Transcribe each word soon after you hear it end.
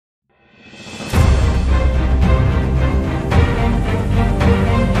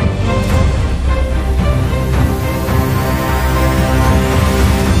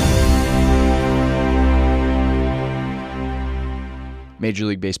Major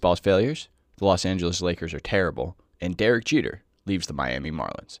League Baseball's failures, the Los Angeles Lakers are terrible, and Derek Jeter leaves the Miami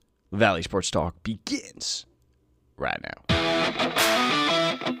Marlins. Valley Sports Talk begins right now.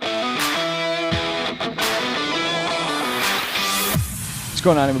 What's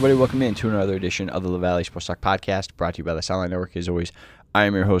going on, everybody? Welcome in to another edition of the Valley Sports Talk podcast, brought to you by the Soundline Network. As always, I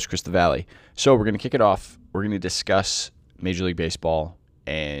am your host, Chris the Valley. So we're going to kick it off. We're going to discuss Major League Baseball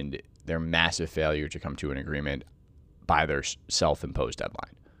and their massive failure to come to an agreement by their self-imposed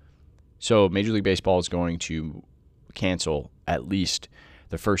deadline. So Major League Baseball is going to cancel at least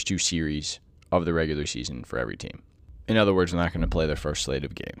the first two series of the regular season for every team. In other words, they're not going to play their first slate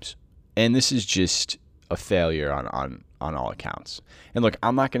of games. And this is just a failure on all accounts. And look,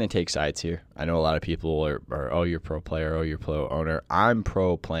 I'm not going to take sides here. I know a lot of people are, oh, you're pro player, oh, you're pro owner. I'm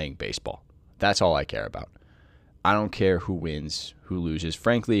pro playing baseball. That's all I care about. I don't care who wins, who loses.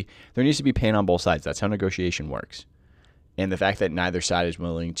 Frankly, there needs to be pain on both sides. That's how negotiation works. And the fact that neither side is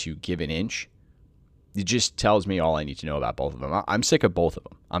willing to give an inch, it just tells me all I need to know about both of them. I'm sick of both of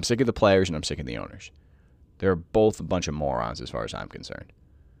them. I'm sick of the players and I'm sick of the owners. They're both a bunch of morons as far as I'm concerned.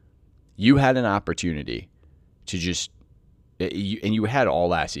 You had an opportunity to just, and you had all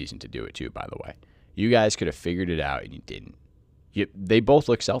last season to do it too, by the way. You guys could have figured it out and you didn't. They both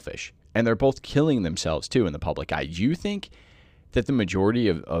look selfish, and they're both killing themselves too in the public eye. You think that the majority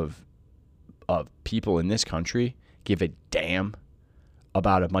of people in this country give a damn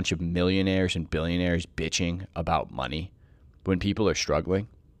about a bunch of millionaires and billionaires bitching about money when people are struggling?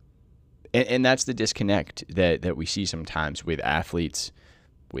 And that's the disconnect that we see sometimes with athletes,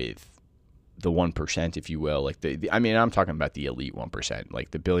 with the 1%, if you will. Like I'm talking about the elite 1%, like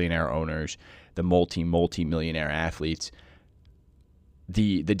the billionaire owners, the multi-millionaire athletes.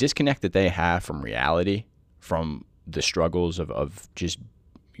 The disconnect that they have from reality, from the struggles of just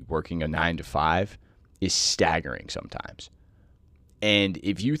working a 9 to 5, is staggering sometimes. And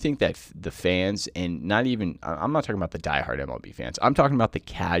if you think that the fans, and not even, I'm not talking about the diehard MLB fans, I'm talking about the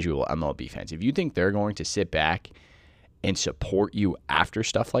casual MLB fans. If you think they're going to sit back and support you after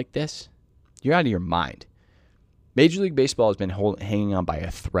stuff like this, you're out of your mind. Major League Baseball has been hanging on by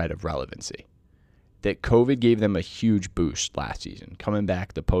a thread of relevancy. That COVID gave them a huge boost last season. Coming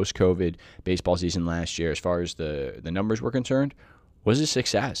back, the post-COVID baseball season last year, as far as the numbers were concerned, was a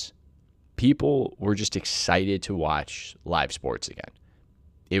success. People were just excited to watch live sports again.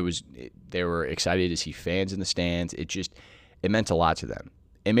 They were excited to see fans in the stands. It meant a lot to them.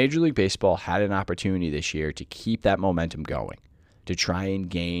 And Major League Baseball had an opportunity this year to keep that momentum going, to try and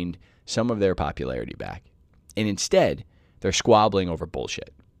gain some of their popularity back. And instead, they're squabbling over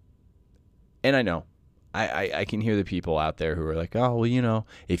bullshit. And I know, I can hear the people out there who are like, oh, well,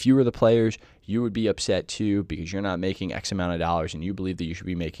 if you were the players, you would be upset too because you're not making X amount of dollars and you believe that you should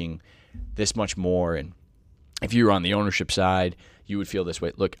be making this much more. And if you were on the ownership side, you would feel this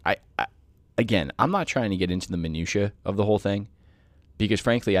way. Look, again, I'm not trying to get into the minutia of the whole thing because,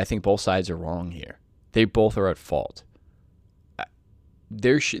 frankly, I think both sides are wrong here. They both are at fault.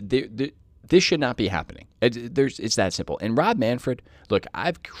 This should not be happening. It's that simple. And Rob Manfred, look,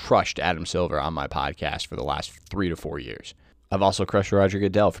 I've crushed Adam Silver on my podcast for the last 3 to 4 years. I've also crushed Roger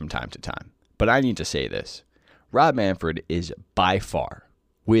Goodell from time to time. But I need to say this. Rob Manfred is by far,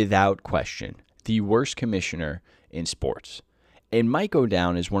 without question, the worst commissioner in sports. And might go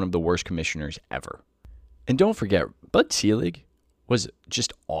down as one of the worst commissioners ever. And don't forget, Bud Selig was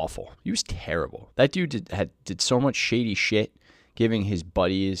just awful. He was terrible. That dude did so much shady shit, giving his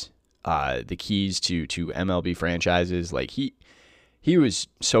buddies the keys to MLB franchises. Like he was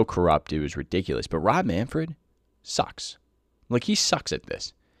so corrupt, it was ridiculous. But Rob Manfred sucks. Like he sucks at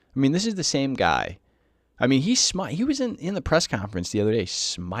this. I mean, this is the same guy. I mean, he was in the press conference the other day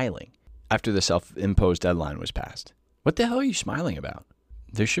smiling after the self-imposed deadline was passed. What the hell are you smiling about?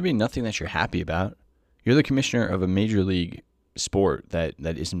 There should be nothing that you're happy about. You're the commissioner of a major league sport that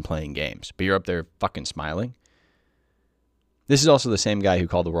isn't playing games, but you're up there fucking smiling. This is also the same guy who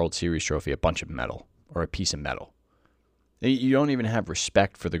called the World Series trophy a bunch of metal or a piece of metal. You don't even have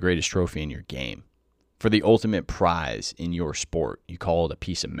respect for the greatest trophy in your game. For the ultimate prize in your sport, you call it a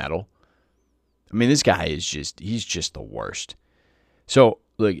piece of metal. I mean, this guy he's just the worst. So,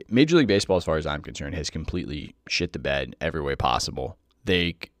 look, Major League Baseball, as far as I'm concerned, has completely shit the bed every way possible.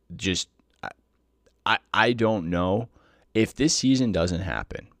 They just, I don't know if this season doesn't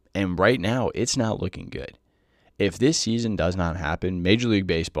happen. And right now, it's not looking good. If this season does not happen, Major League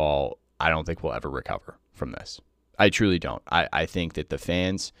Baseball, I don't think will ever recover from this. I truly don't. I think that the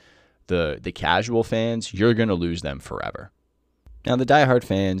fans, the casual fans, you're going to lose them forever. Now, the diehard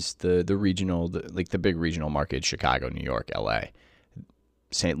fans, the regional, the big regional markets, Chicago, New York, LA,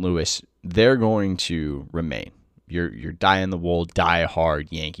 St. Louis, they're going to remain. your die-in-the-wool, die-hard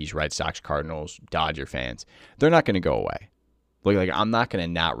Yankees, Red Sox, Cardinals, Dodger fans, they're not going to go away. Like I'm not going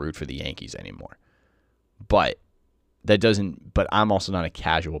to not root for the Yankees anymore. But I'm also not a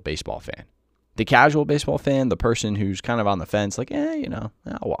casual baseball fan. The casual baseball fan, the person who's kind of on the fence, like, I'll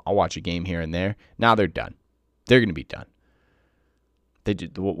watch a game here and there. Now they're done. They're going to be done.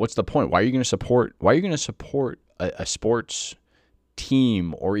 What's the point? Why are you going to support a sports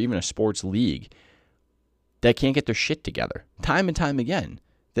team or even a sports league that can't get their shit together time and time again?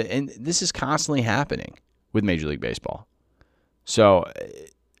 And this is constantly happening with Major League Baseball. So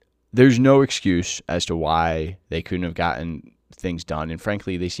there's no excuse as to why they couldn't have gotten things done. And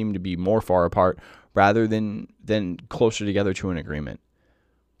frankly, they seem to be more far apart rather than closer together to an agreement.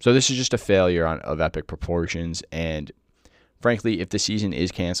 So this is just a failure of epic proportions. And frankly, if the season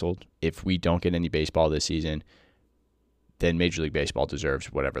is canceled, if we don't get any baseball this season, then Major League Baseball deserves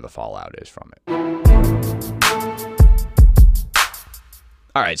whatever the fallout is from it.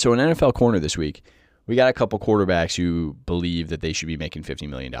 All right, so in NFL Corner this week, we got a couple quarterbacks who believe that they should be making $50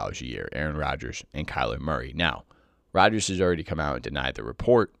 million a year, Aaron Rodgers and Kyler Murray. Now, Rodgers has already come out and denied the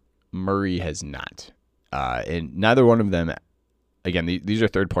report. Murray has not. And neither one of them, again, these are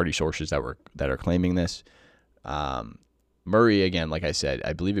third-party sources that are claiming this. Murray, again, like I said,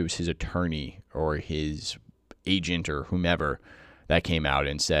 I believe it was his attorney or his agent or whomever that came out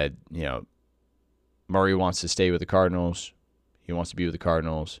and said, Murray wants to stay with the Cardinals. He wants to be with the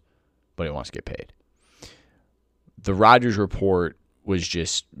Cardinals, but he wants to get paid. The Rodgers report was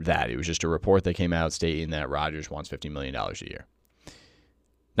just that. It was just a report that came out stating that Rodgers wants $50 million a year.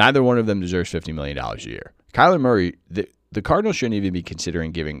 Neither one of them deserves $50 million a year. Kyler Murray, the Cardinals shouldn't even be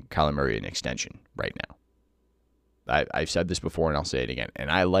considering giving Kyler Murray an extension right now. I've said this before and I'll say it again. And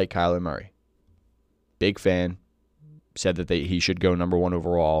I like Kyler Murray. Big fan. Said that he should go number 1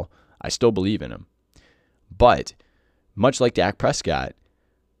 overall. I still believe in him. But much like Dak Prescott,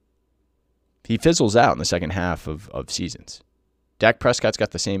 he fizzles out in the second half of seasons. Dak Prescott's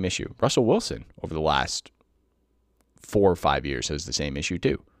got the same issue. Russell Wilson, over the last 4 or 5 years, has the same issue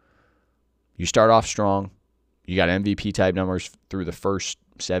too. You start off strong. You got MVP-type numbers through the first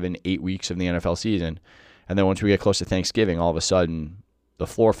 7-8 weeks of the NFL season. And then once we get close to Thanksgiving, all of a sudden, the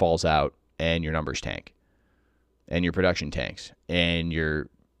floor falls out and your numbers tank. And your production tanks. And your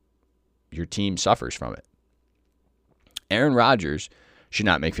team suffers from it. Aaron Rodgers should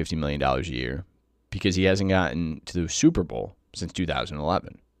not make $50 million a year because he hasn't gotten to the Super Bowl since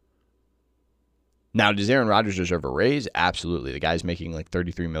 2011. Now, does Aaron Rodgers deserve a raise? Absolutely. The guy's making like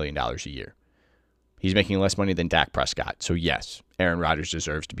 $33 million a year. He's making less money than Dak Prescott. So yes, Aaron Rodgers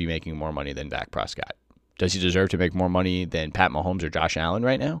deserves to be making more money than Dak Prescott. Does he deserve to make more money than Pat Mahomes or Josh Allen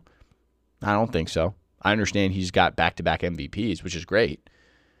right now? I don't think so. I understand he's got back-to-back MVPs, which is great.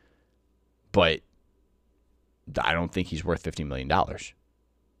 But I don't think he's worth $50 million.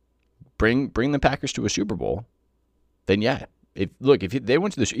 Bring the Packers to a Super Bowl, then yeah. If they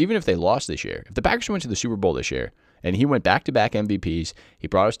went to this, even if they lost this year, if the Packers went to the Super Bowl this year and he went back-to-back MVPs, he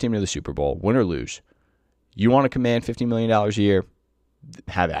brought his team to the Super Bowl, win or lose, you want to command $50 million a year,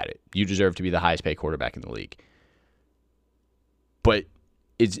 have at it. You deserve to be the highest-paid quarterback in the league. But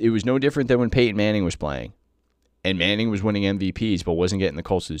it was no different than when Peyton Manning was playing, and Manning was winning MVPs but wasn't getting the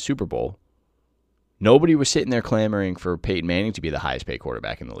Colts to the Super Bowl. Nobody was sitting there clamoring for Peyton Manning to be the highest-paid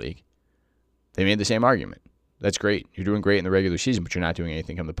quarterback in the league. They made the same argument. That's great. You're doing great in the regular season, but you're not doing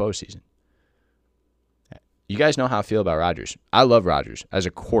anything come the postseason. You guys know how I feel about Rodgers. I love Rodgers as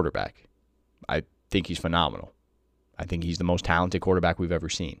a quarterback. I think he's phenomenal. I think he's the most talented quarterback we've ever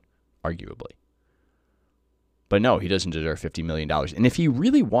seen, arguably. But no, he doesn't deserve $50 million. And if he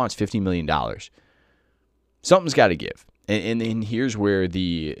really wants $50 million, something's got to give. And here's where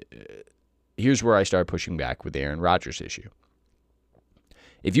I start pushing back with the Aaron Rodgers issue.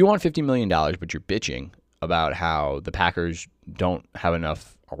 If you want $50 million, but you're bitching about how the Packers don't have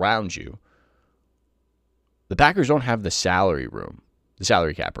enough around you, the Packers don't have the salary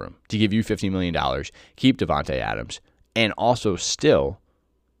cap room, to give you $50 million, keep Davante Adams, and also still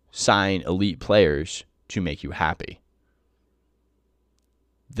sign elite players to make you happy.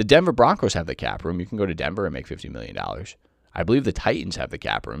 The Denver Broncos have the cap room. You can go to Denver and make $50 million. I believe the Titans have the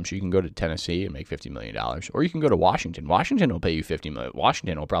cap room, so you can go to Tennessee and make $50 million. Or you can go to Washington. Washington will pay you $50 million.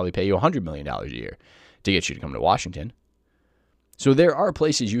 Washington will probably pay you $100 million a year to get you to come to Washington. So there are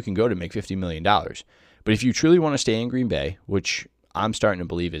places you can go to make $50 million. But if you truly want to stay in Green Bay, which I'm starting to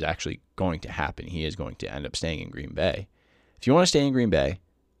believe is actually going to happen, he is going to end up staying in Green Bay. If you want to stay in Green Bay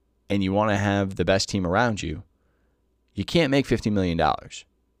and you want to have the best team around you, you can't make $50 million.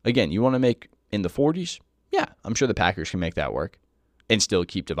 Again, you want to make in the 40s? Yeah, I'm sure the Packers can make that work and still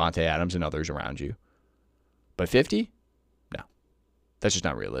keep Davante Adams and others around you. But 50? No. That's just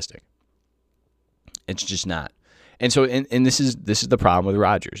not realistic. It's just not. And so, and this is the problem with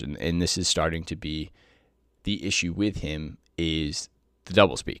Rodgers, and this is starting to be the issue with him is the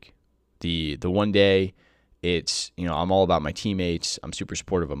doublespeak. The one day it's, I'm all about my teammates, I'm super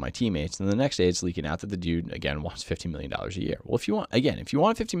supportive of my teammates, and the next day it's leaking out that the dude, again, wants $50 million a year. Well, if you want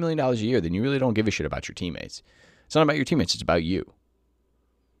 $50 million a year, then you really don't give a shit about your teammates. It's not about your teammates, it's about you.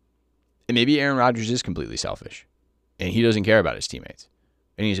 And maybe Aaron Rodgers is completely selfish, and he doesn't care about his teammates,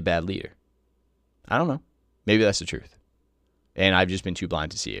 and he's a bad leader. I don't know. Maybe that's the truth. And I've just been too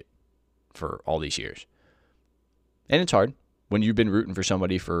blind to see it for all these years. And it's hard. When you've been rooting for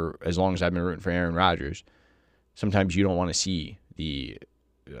somebody for as long as I've been rooting for Aaron Rodgers, sometimes you don't want to see the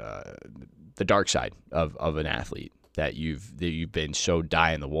dark side of an athlete that you've been so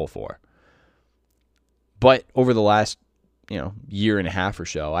die-in-the-wool for. But over the last year and a half or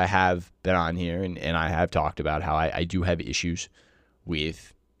so, I have been on here and I have talked about how I do have issues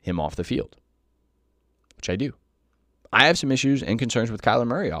with him off the field, which I do. I have some issues and concerns with Kyler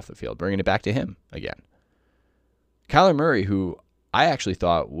Murray off the field, bringing it back to him again. Kyler Murray, who I actually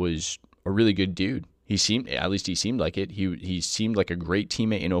thought was a really good dude. He seemed like it. He seemed like a great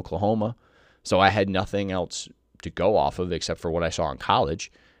teammate in Oklahoma. So I had nothing else to go off of except for what I saw in college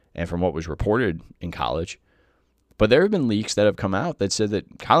and from what was reported in college. But there have been leaks that have come out that said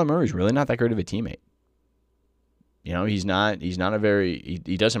that Kyler Murray is really not that great of a teammate. He's not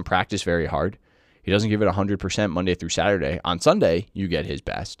he doesn't practice very hard. He doesn't give it 100% Monday through Saturday. On Sunday, you get his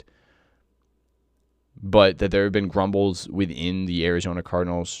best. But that there have been grumbles within the Arizona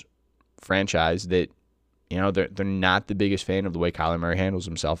Cardinals franchise that, they're not the biggest fan of the way Kyler Murray handles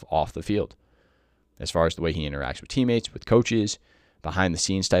himself off the field. As far as the way he interacts with teammates, with coaches, behind the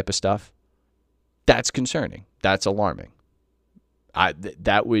scenes type of stuff. That's concerning. That's alarming. And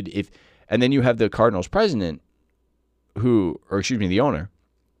then you have the Cardinals president the owner,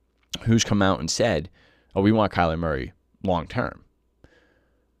 who's come out and said, "Oh, we want Kyler Murray long term."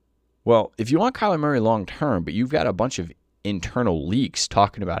 Well, if you want Kyler Murray long term, but you've got a bunch of internal leaks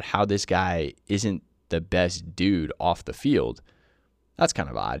talking about how this guy isn't the best dude off the field, that's kind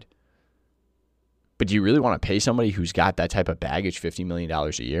of odd. But do you really want to pay somebody who's got that type of baggage $50 million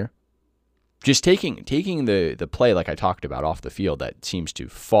a year? Just taking the play like I talked about off the field that seems to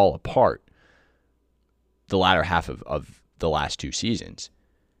fall apart the latter half of the last two seasons.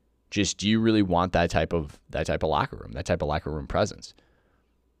 Just, do you really want that type of locker room, that type of locker room presence?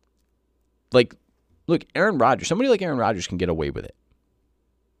 Like, look, Aaron Rodgers, somebody like Aaron Rodgers can get away with it.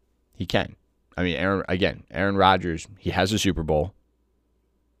 He can. I mean, Aaron Rodgers, he has a Super Bowl.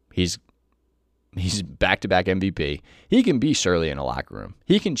 He's back-to-back MVP. He can be surly in a locker room.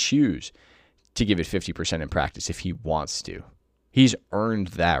 He can choose to give it 50% in practice if he wants to. He's earned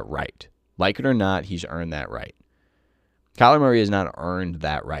that right. Like it or not, he's earned that right. Kyler Murray has not earned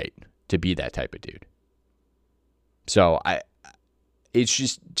that right to be that type of dude. So it's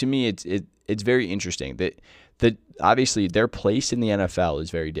just, to me, it's very interesting that obviously their place in the NFL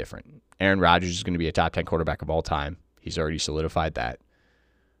is very different. Aaron Rodgers is going to be a top 10 quarterback of all time. He's already solidified that.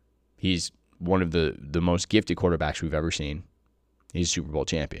 He's one of the most gifted quarterbacks we've ever seen. He's a Super Bowl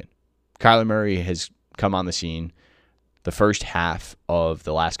champion. Kyler Murray has come on the scene. The first half of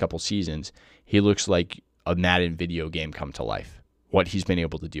the last couple seasons, he looks like a Madden video game come to life, what he's been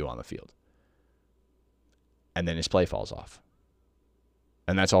able to do on the field. And then his play falls off.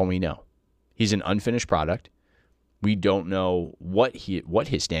 And that's all we know. He's an unfinished product. We don't know what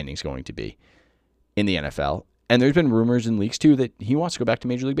his standing is going to be in the NFL. And there's been rumors and leaks, too, that he wants to go back to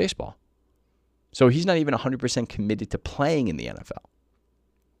Major League Baseball. So he's not even 100% committed to playing in the NFL.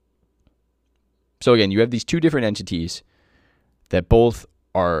 So again, you have these two different entities that both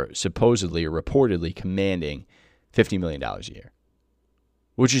are supposedly or reportedly commanding $50 million a year,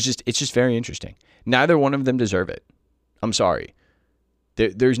 which is it's just very interesting. Neither one of them deserve it. I'm sorry.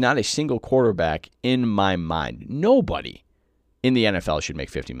 There's not a single quarterback in my mind. Nobody in the NFL should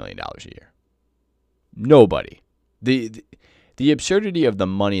make $50 million a year. Nobody. The absurdity of the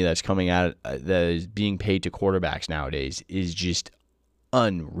money that's coming out that is being paid to quarterbacks nowadays is just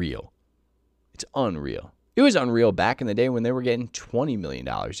unreal. It's unreal. It was unreal back in the day when they were getting $20 million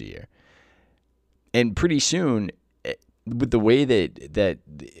a year. And pretty soon, with the way that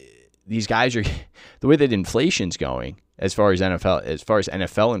these guys are, the way that inflation's going, as far as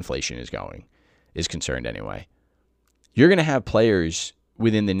NFL inflation is concerned anyway, you're going to have players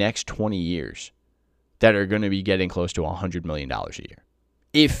within the next 20 years that are going to be getting close to $100 million a year,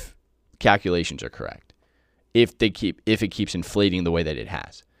 if calculations are correct, if it keeps inflating the way that it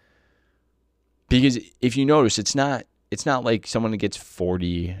has. Because if you notice, it's not like someone gets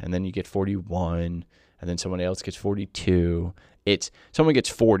 40 and then you get 41 and then someone else gets 42. It's someone gets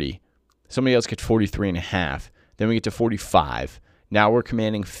 40, somebody else gets 43 and a half, then we get to 45. Now we're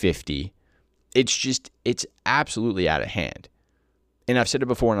commanding 50. It's absolutely out of hand. And I've said it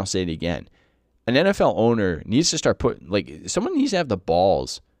before and I'll say it again. An NFL owner needs to start someone needs to have the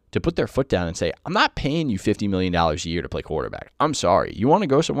balls to put their foot down and say, I'm not paying you $50 million a year to play quarterback. I'm sorry. You want to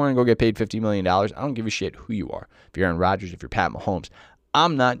go somewhere and go get paid $50 million? I don't give a shit who you are. If you're Aaron Rodgers, if you're Pat Mahomes,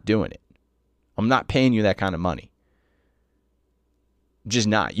 I'm not doing it. I'm not paying you that kind of money. Just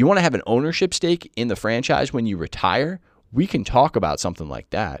not. You want to have an ownership stake in the franchise when you retire? We can talk about something like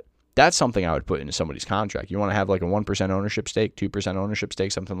that. That's something I would put into somebody's contract. You want to have like a 1% ownership stake, 2% ownership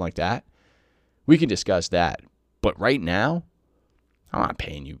stake, something like that? We can discuss that. But right now, I'm not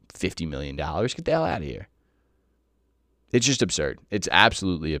paying you $50 million. Get the hell out of here. It's just absurd. It's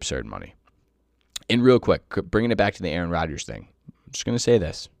absolutely absurd money. And real quick, bringing it back to the Aaron Rodgers thing. I'm just going to say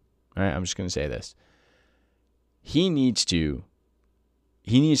this. All right, I'm just going to say this. He needs to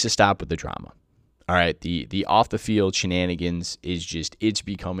stop with the drama. All right, the off-the-field shenanigans it's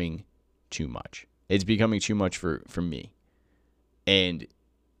becoming too much. It's becoming too much for me. And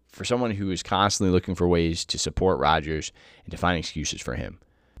for someone who is constantly looking for ways to support Rodgers and to find excuses for him,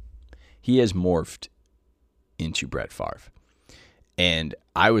 he has morphed into Brett Favre. And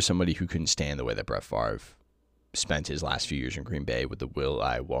I was somebody who couldn't stand the way that Brett Favre spent his last few years in Green Bay with the will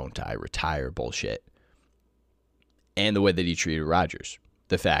I, won't I, retire bullshit. And the way that he treated Rodgers.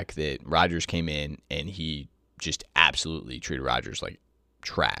 The fact that Rodgers came in and he just absolutely treated Rodgers like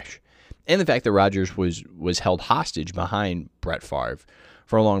trash. And the fact that Rodgers was held hostage behind Brett Favre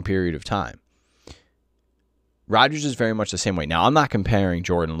for a long period of time. Rodgers is very much the same way. Now, I'm not comparing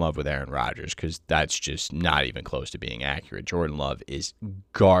Jordan Love with Aaron Rodgers because that's just not even close to being accurate. Jordan Love is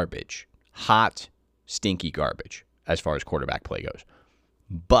garbage. Hot, stinky garbage as far as quarterback play goes.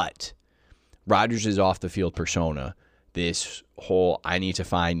 But Rodgers' off-the-field persona, this whole I need to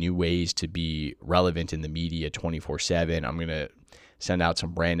find new ways to be relevant in the media 24/7. I'm going to send out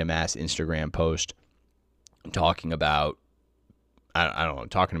some random-ass Instagram post talking about, I don't know,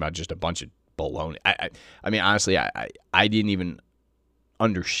 talking about just a bunch of baloney. I mean, honestly, I didn't even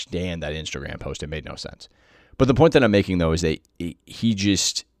understand that Instagram post. It made no sense. But the point that I'm making, though, is that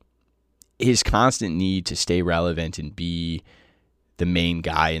his constant need to stay relevant and be the main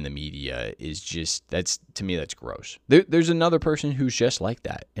guy in the media is just, to me, that's gross. There's another person who's just like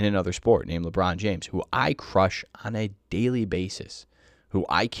that in another sport named LeBron James, who I crush on a daily basis, who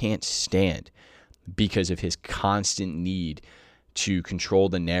I can't stand because of his constant need to control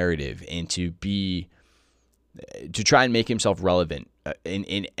the narrative and to try and make himself relevant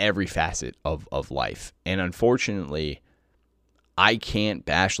in every facet of life. And unfortunately, I can't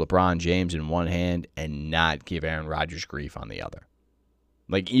bash LeBron James in one hand and not give Aaron Rodgers grief on the other.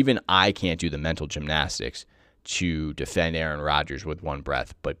 Like, even I can't do the mental gymnastics to defend Aaron Rodgers with one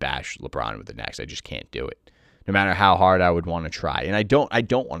breath, but bash LeBron with the next. I just can't do it. No matter how hard I would want to try. And I don't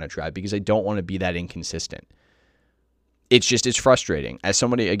want to try because I don't want to be that inconsistent. It's frustrating. As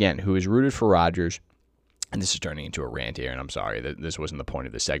somebody, again, who is rooted for Rodgers, and this is turning into a rant here, and I'm sorry that this wasn't the point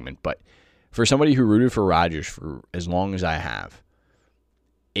of the segment, but for somebody who rooted for Rodgers for as long as I have,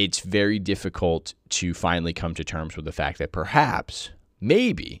 it's very difficult to finally come to terms with the fact that perhaps,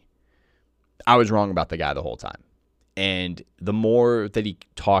 maybe, I was wrong about the guy the whole time. And the more that he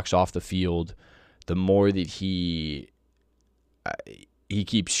talks off the field, the more that he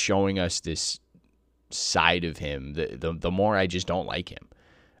keeps showing us this side of him, the more I just don't like him.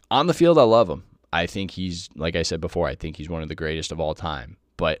 On the field, I love him. I think he's, like I said before, I think he's one of the greatest of all time.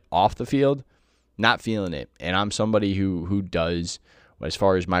 But off the field, not feeling it. And I'm somebody who does, as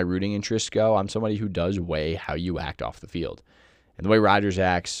far as my rooting interests go, I'm somebody who does weigh how you act off the field. And the way Rodgers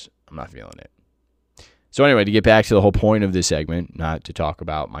acts, I'm not feeling it. So anyway, to get back to the whole point of this segment, not to talk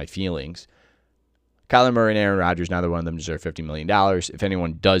about my feelings, Kyler Murray and Aaron Rodgers, neither one of them deserve $50 million. If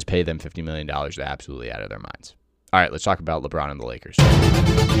anyone does pay them $50 million, they're absolutely out of their minds. All right, let's talk about LeBron and the Lakers.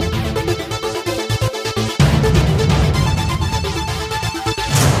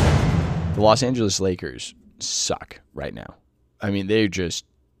 The Los Angeles Lakers suck right now. I mean, they're just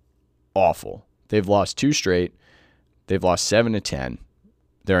awful. They've lost 2 straight. They've lost 7 of 10.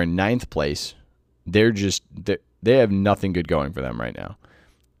 They're in 9th place. They have nothing good going for them right now.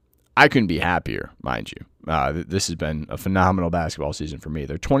 I couldn't be happier, mind you. This has been a phenomenal basketball season for me.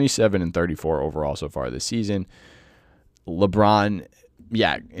 They're 27-34 overall so far this season. LeBron,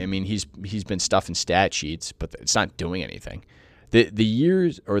 yeah, I mean, he's been stuffing stat sheets, but it's not doing anything. The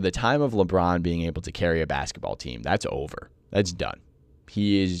years or the time of LeBron being able to carry a basketball team, that's over. That's done.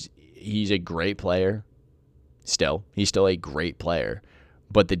 He's a great player. He's still a great player,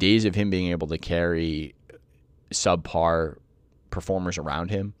 But the days of him being able to carry subpar performers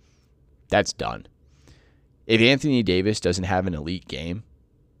around him, that's done. If Anthony Davis doesn't have an elite game,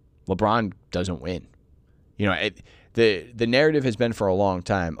 LeBron doesn't win. The narrative has been for a long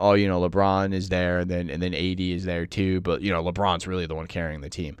time, LeBron is there, and then AD is there too, but LeBron's really the one carrying the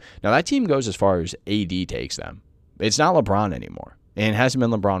team. Now that team goes as far as AD takes them. It's not LeBron anymore, and it hasn't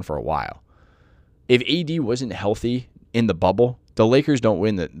been LeBron for a while. If AD wasn't healthy in the bubble, the Lakers don't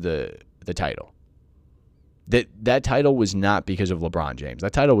win the title. That title was not because of LeBron James.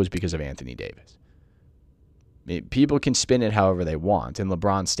 That title was because of Anthony Davis. People can spin it however they want, and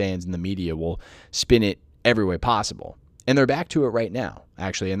LeBron stands in the media will spin it every way possible. And they're back to it right now,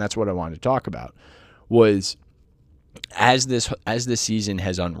 actually, and that's what I wanted to talk about, was as this season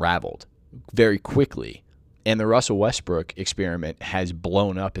has unraveled very quickly, and the Russell Westbrook experiment has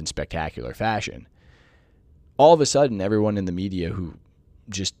blown up in spectacular fashion, all of a sudden everyone in the media who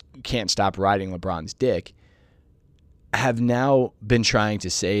just can't stop riding LeBron's dick have now been trying to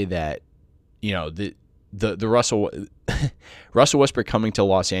say that, the Russell Westbrook coming to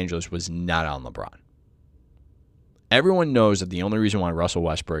Los Angeles was not on LeBron. Everyone knows that the only reason why Russell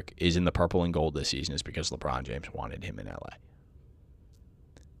Westbrook is in the purple and gold this season is because LeBron James wanted him in LA.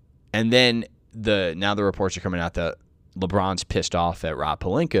 And then now the reports are coming out that LeBron's pissed off at Rob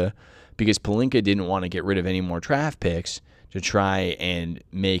Pelinka because Pelinka didn't want to get rid of any more draft picks to try and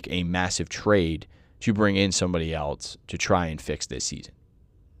make a massive trade to bring in somebody else to try and fix this season.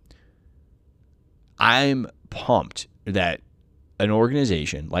 I'm pumped that an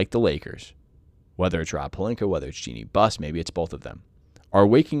organization like the Lakers, whether it's Rob Pelinka, whether it's Jeannie Buss, maybe it's both of them, are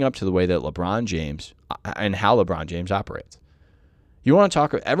waking up to the way that LeBron James and how LeBron James operates. Everyone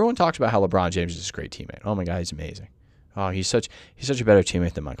talks about how LeBron James is a great teammate. Oh my God, he's amazing. Oh, he's such a better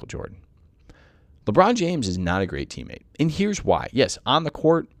teammate than Michael Jordan. LeBron James is not a great teammate. And here's why. Yes, on the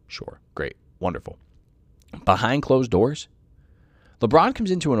court, sure, great, wonderful. Behind closed doors, LeBron comes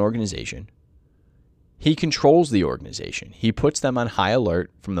into an organization. He controls the organization. He puts them on high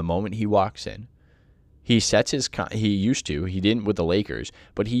alert from the moment he walks in. He didn't with the Lakers,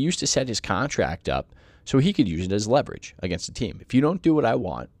 but he used to set his contract up so he could use it as leverage against the team. If you don't do what I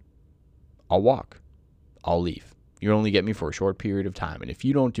want, I'll walk. I'll leave. You only get me for a short period of time. And if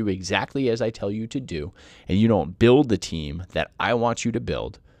you don't do exactly as I tell you to do, and you don't build the team that I want you to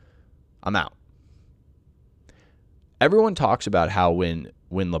build, I'm out. Everyone talks about how when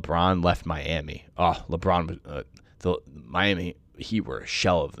LeBron left Miami, the Miami Heat were a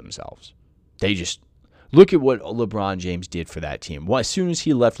shell of themselves. They just look at what LeBron James did for that team. Well, as soon as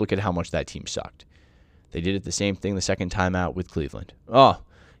he left, look at how much that team sucked. They did it the same thing the second time out with Cleveland. Oh,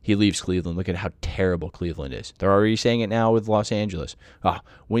 he leaves Cleveland. Look at how terrible Cleveland is. They're already saying it now with Los Angeles.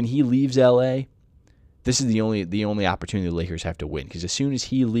 When he leaves LA, this is the only opportunity the Lakers have to win, because as soon as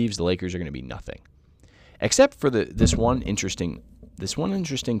he leaves, the Lakers are going to be nothing. Except for this one interesting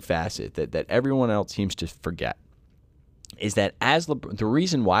facet that everyone else seems to forget, is that the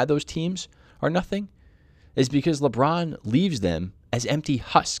reason why those teams are nothing is because LeBron leaves them as empty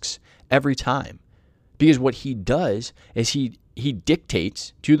husks every time. Because what he does is he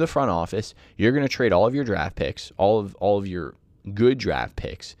dictates to the front office, you're going to trade all of your draft picks, all of your good draft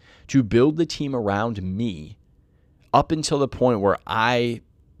picks, to build the team around me up until the point where I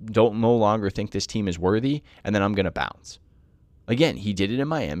don't no longer think this team is worthy, and then I'm going to bounce. Again, he did it in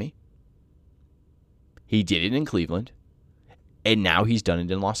Miami. He did it in Cleveland. And now he's done it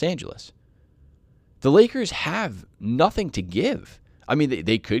in Los Angeles. The Lakers have nothing to give. I mean,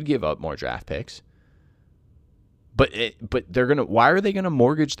 they could give up more draft picks. But they're going to, why are they going to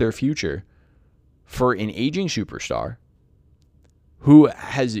mortgage their future for an aging superstar who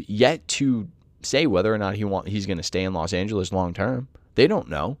has yet to say whether or not he's going to stay in Los Angeles long term? They don't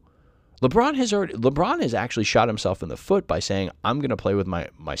know. LeBron has actually shot himself in the foot by saying, I'm going to play with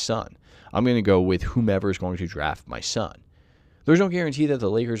my son. I'm going to go with whomever is going to draft my son. There's no guarantee that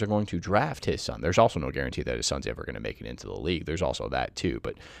the Lakers are going to draft his son. There's also no guarantee that his son's ever going to make it into the league. There's also that too,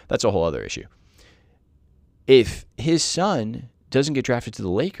 but that's a whole other issue. If his son doesn't get drafted to the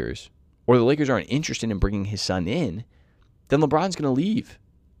Lakers, or the Lakers aren't interested in bringing his son in, then LeBron's going to leave.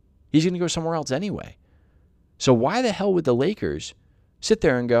 He's going to go somewhere else anyway. So why the hell would the Lakers sit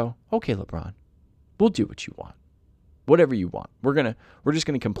there and go, okay, LeBron, we'll do what you want. Whatever you want. We're just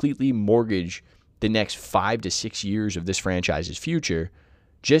going to completely mortgage the next 5 to 6 years of this franchise's future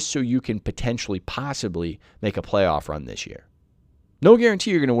just so you can potentially, possibly make a playoff run this year. No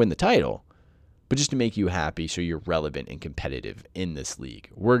guarantee you're going to win the title, but just to make you happy so you're relevant and competitive in this league.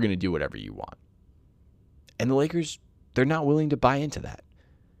 We're going to do whatever you want. And the Lakers, they're not willing to buy into that.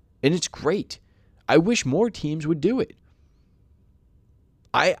 And it's great. I wish more teams would do it.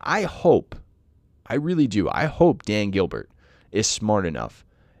 I hope, I really do, I hope Dan Gilbert is smart enough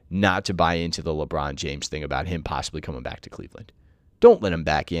not to buy into the LeBron James thing about him possibly coming back to Cleveland. Don't let him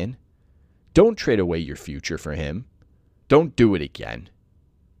back in. Don't trade away your future for him. Don't do it again.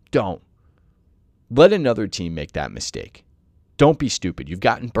 Don't. Let another team make that mistake. Don't be stupid. You've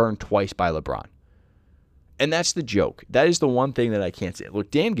gotten burned twice by LeBron. And that's the joke. That is the one thing that I can't say.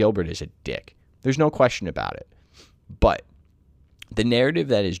 Look, Dan Gilbert is a dick. There's no question about it. But the narrative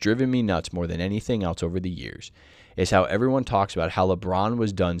that has driven me nuts more than anything else over the years is how everyone talks about how LeBron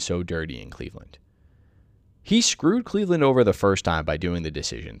was done so dirty in Cleveland. He screwed Cleveland over the first time by doing the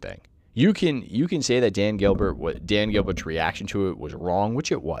decision thing. You can say that Dan Gilbert's reaction to it was wrong,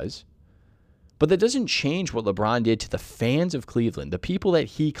 which it was. But that doesn't change what LeBron did to the fans of Cleveland, the people that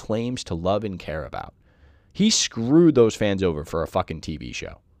he claims to love and care about. He screwed those fans over for a fucking TV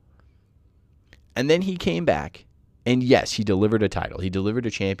show. And then he came back, and yes, he delivered a title. He delivered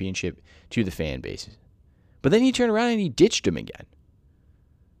a championship to the fan base. But then he turned around and he ditched him again.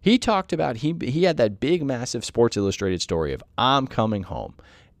 He talked about, he had that big, massive Sports Illustrated story of, I'm coming home,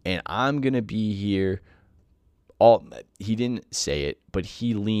 and I'm going to be here. He didn't say it, but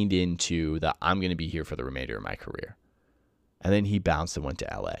he leaned into the, I'm going to be here for the remainder of my career. And then he bounced and went to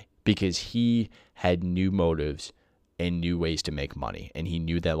LA because he had new motives and new ways to make money, and he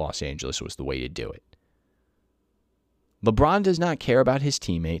knew that Los Angeles was the way to do it. LeBron does not care about his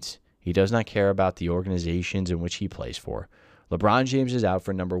teammates. He does not care about the organizations in which he plays for. LeBron James is out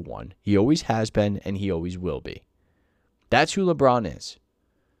for number one. He always has been, and he always will be. That's who LeBron is.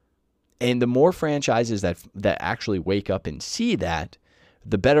 And the more franchises that actually wake up and see that,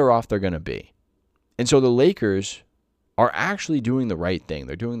 the better off they're going to be. And so the Lakers are actually doing the right thing.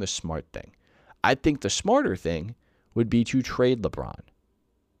 They're doing the smart thing. I think the smarter thing would be to trade LeBron.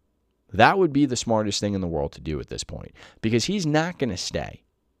 That would be the smartest thing in the world to do at this point, because he's not going to stay.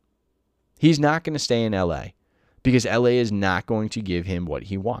 He's not going to stay in LA because LA is not going to give him what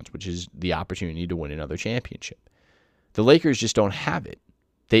he wants, which is the opportunity to win another championship. The Lakers just don't have it.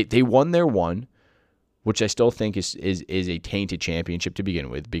 They won their one, which I still think is a tainted championship to begin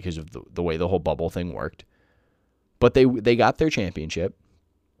with because of the way the whole bubble thing worked. But they got their championship.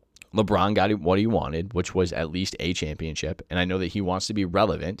 LeBron got what he wanted, which was at least a championship. And I know that he wants to be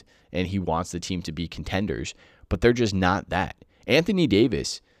relevant and he wants the team to be contenders, but they're just not that. Anthony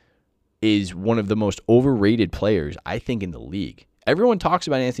Davis is one of the most overrated players, I think, in the league. Everyone talks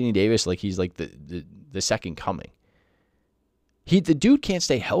about Anthony Davis like he's like the second coming. The dude can't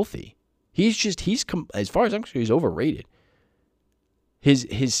stay healthy. He's as far as I'm concerned, he's overrated.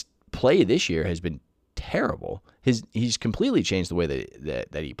 His play this year has been terrible. He's completely changed the way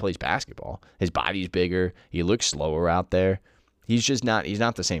that he plays basketball. His body's bigger. He looks slower out there. He's not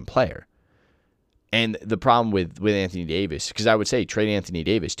the same player. And the problem with Anthony Davis, because I would say trade Anthony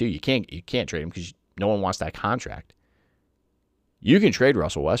Davis too. You can't trade him because no one wants that contract. You can trade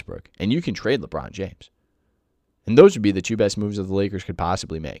Russell Westbrook and you can trade LeBron James. And those would be the two best moves that the Lakers could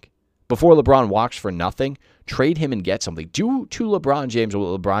possibly make. Before LeBron walks for nothing, trade him and get something. Do to LeBron James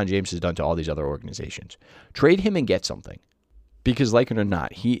what LeBron James has done to all these other organizations. Trade him and get something. Because like it or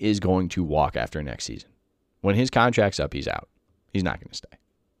not, he is going to walk after next season. When his contract's up, he's out. He's not going to stay.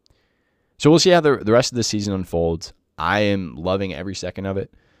 So we'll see how the rest of the season unfolds. I am loving every second of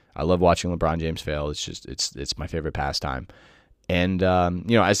it. I love watching LeBron James fail. It's my favorite pastime. And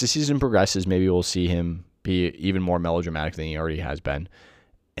as the season progresses, maybe we'll see him be even more melodramatic than he already has been.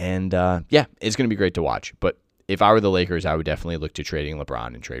 And it's going to be great to watch. But if I were the Lakers, I would definitely look to trading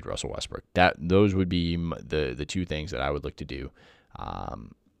LeBron and trade Russell Westbrook. Those would be the two things that I would look to do.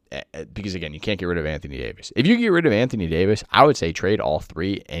 Because again, you can't get rid of Anthony Davis. If you get rid of Anthony Davis, I would say trade all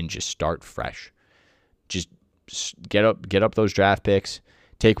three and just start fresh. Just get up those draft picks,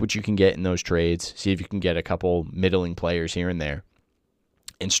 take what you can get in those trades, see if you can get a couple middling players here and there,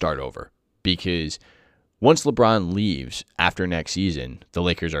 and start over. Because once LeBron leaves after next season, the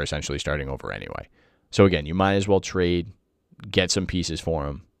Lakers are essentially starting over anyway. So again, you might as well trade, get some pieces for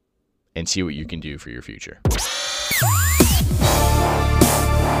him, and see what you can do for your future.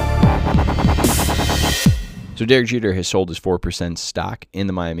 So Derek Jeter has sold his 4% stock in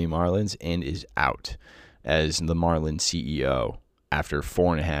the Miami Marlins and is out as the Marlins CEO after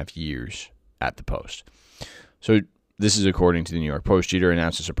 4.5 years at the post. So this is according to the New York Post. Jeter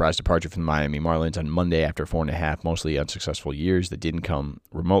announced a surprise departure from the Miami Marlins on Monday after 4.5 mostly unsuccessful years that didn't come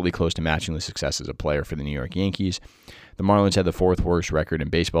remotely close to matching the success as a player for the New York Yankees. The Marlins had the fourth worst record in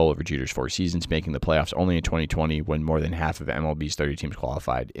baseball over Jeter's 4 seasons, making the playoffs only in 2020 when more than half of MLB's 30 teams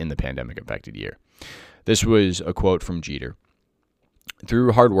qualified in the pandemic-affected year. This was a quote from Jeter.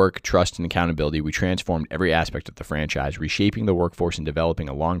 Through hard work, trust, and accountability, we transformed every aspect of the franchise, reshaping the workforce and developing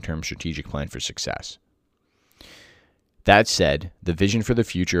a long-term strategic plan for success. That said, the vision for the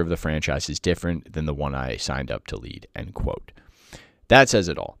future of the franchise is different than the one I signed up to lead, end quote. That says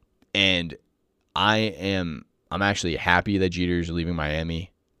it all. And I'm actually happy that Jeter's leaving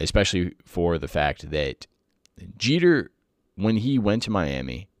Miami, especially for the fact that Jeter, when he went to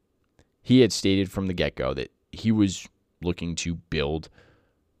Miami, he had stated from the get-go that he was looking to build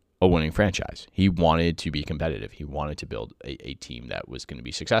a winning franchise. He wanted to be competitive. He wanted to build a team that was going to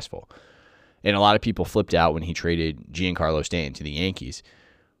be successful. And a lot of people flipped out when he traded Giancarlo Stanton to the Yankees.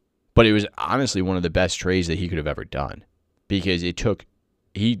 But it was honestly one of the best trades that he could have ever done, because it took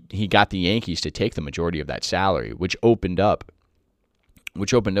he got the Yankees to take the majority of that salary, which opened up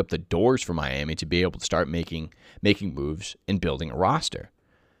the doors for Miami to be able to start making moves and building a roster.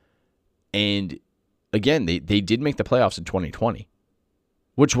 And again, they did make the playoffs in 2020,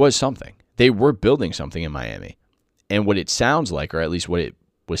 which was something. They were building something in Miami. And what it sounds like, or at least what it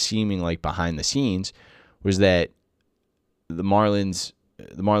was seeming like behind the scenes, was that the Marlins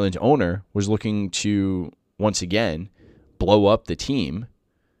owner was looking to once again blow up the team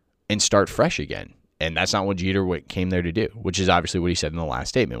and start fresh again. And that's not what Jeter came there to do, which is obviously what he said in the last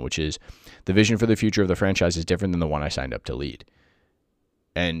statement, which is the vision for the future of the franchise is different than the one I signed up to lead.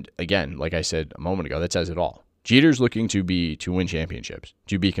 And again, like I said a moment ago, that says it all. Jeter's looking to win championships,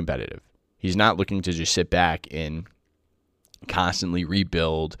 to be competitive. He's not looking to just sit back and constantly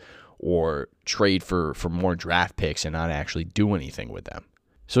rebuild or trade for more draft picks and not actually do anything with them.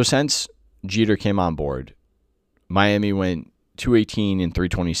 So since Jeter came on board, Miami went 218 and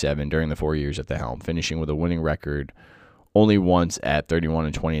 327 during the 4 years at the helm, finishing with a winning record only once at 31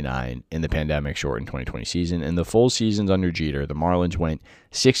 and 29 in the pandemic-shortened 2020 season. In the full seasons under Jeter, the Marlins went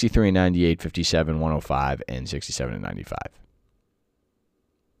 63 and 98, 57 105, and 67 and 95.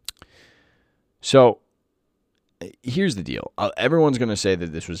 So here's the deal. Everyone's going to say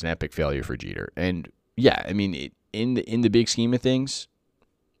that this was an epic failure for Jeter. And yeah, I mean, in the big scheme of things,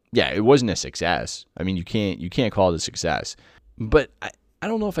 yeah, it wasn't a success. I mean, you can't call it a success. But I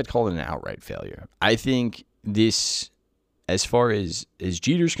don't know if I'd call it an outright failure. I think this, as far as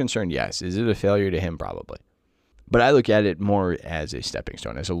Jeter's concerned, yes. Is it a failure to him? Probably. But I look at it more as a stepping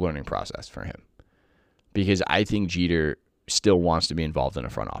stone, as a learning process for him. Because I think Jeter still wants to be involved in a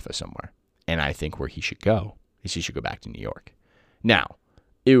front office somewhere. And I think where he should go is he should go back to New York. Now,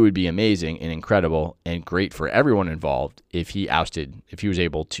 it would be amazing and incredible and great for everyone involved if he was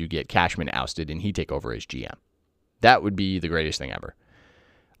able to get Cashman ousted and he take over as GM. That would be the greatest thing ever.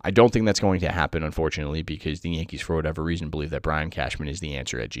 I don't think that's going to happen, unfortunately, because the Yankees, for whatever reason, believe that Brian Cashman is the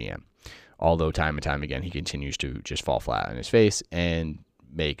answer at GM. Although time and time again, he continues to just fall flat on his face and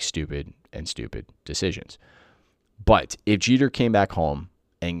make stupid decisions. But if Jeter came back home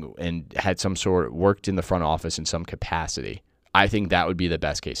and had some sort of worked in the front office in some capacity, I think that would be the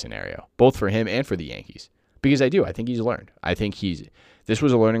best case scenario, both for him and for the Yankees. Because I think he's learned. I think this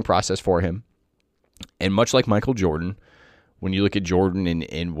was a learning process for him. And much like Michael Jordan, when you look at Jordan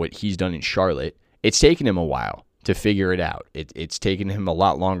and what he's done in Charlotte, it's taken him a while to figure it out. It's taken him a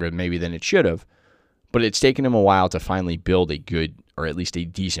lot longer maybe than it should have, but it's taken him a while to finally build a good, or at least a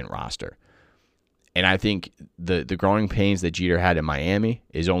decent roster. And I think the growing pains that Jeter had in Miami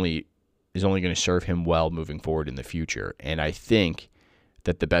is only going to serve him well moving forward in the future. And I think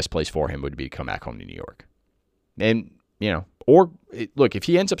that the best place for him would be to come back home to New York. And, look, if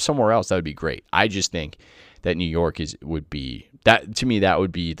he ends up somewhere else, that would be great. I just think that New York would be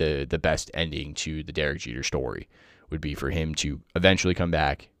the best ending to the Derek Jeter story, would be for him to eventually come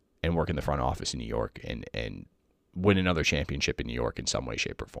back and work in the front office in New York and win another championship in New York in some way,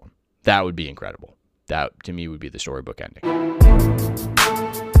 shape, or form. That would be incredible. That, to me, would be the storybook ending.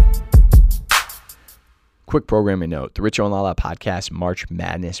 Quick programming note. The Rich and Lala Podcast March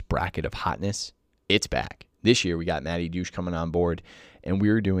Madness Bracket of Hotness, it's back. This year, we got Maddie Douche coming on board, and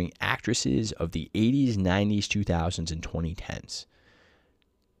we're doing actresses of the 80s, 90s, 2000s, and 2010s.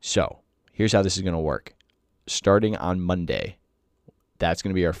 So, here's how this is going to work. Starting on Monday, that's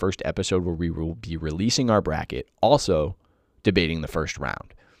going to be our first episode where we will be releasing our bracket, also debating the first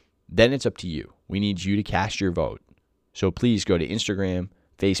round. Then it's up to you. We need you to cast your vote. So please go to Instagram,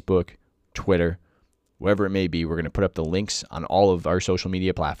 Facebook, Twitter, wherever it may be. We're going to put up the links on all of our social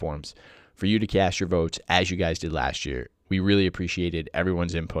media platforms for you to cast your votes as you guys did last year. We really appreciated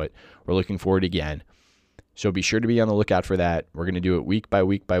everyone's input. We're looking forward again. So be sure to be on the lookout for that. We're going to do it week by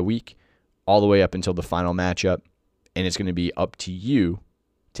week by week, all the way up until the final matchup. And it's going to be up to you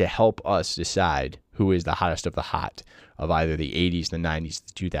to help us decide who is the hottest of the hot of either the 80s, the 90s,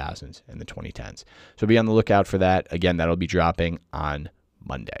 the 2000s, and the 2010s. So be on the lookout for that. Again, that'll be dropping on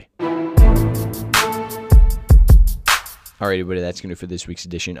Monday. All right, everybody, that's going to do for this week's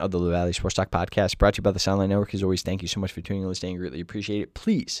edition of the LaValle Sports Talk Podcast, brought to you by the Soundline Network. As always, thank you so much for tuning in and listening. I greatly appreciate it.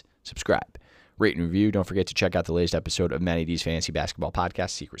 Please subscribe, rate, and review. Don't forget to check out the latest episode of Matty D's Fantasy Basketball Podcast,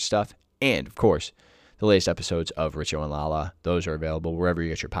 Secret Stuff, and, of course, the latest episodes of Richo and Lala. Those are available wherever you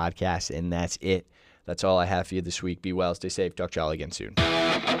get your podcasts, and that's it. That's all I have for you this week. Be well, stay safe. Talk to y'all again soon.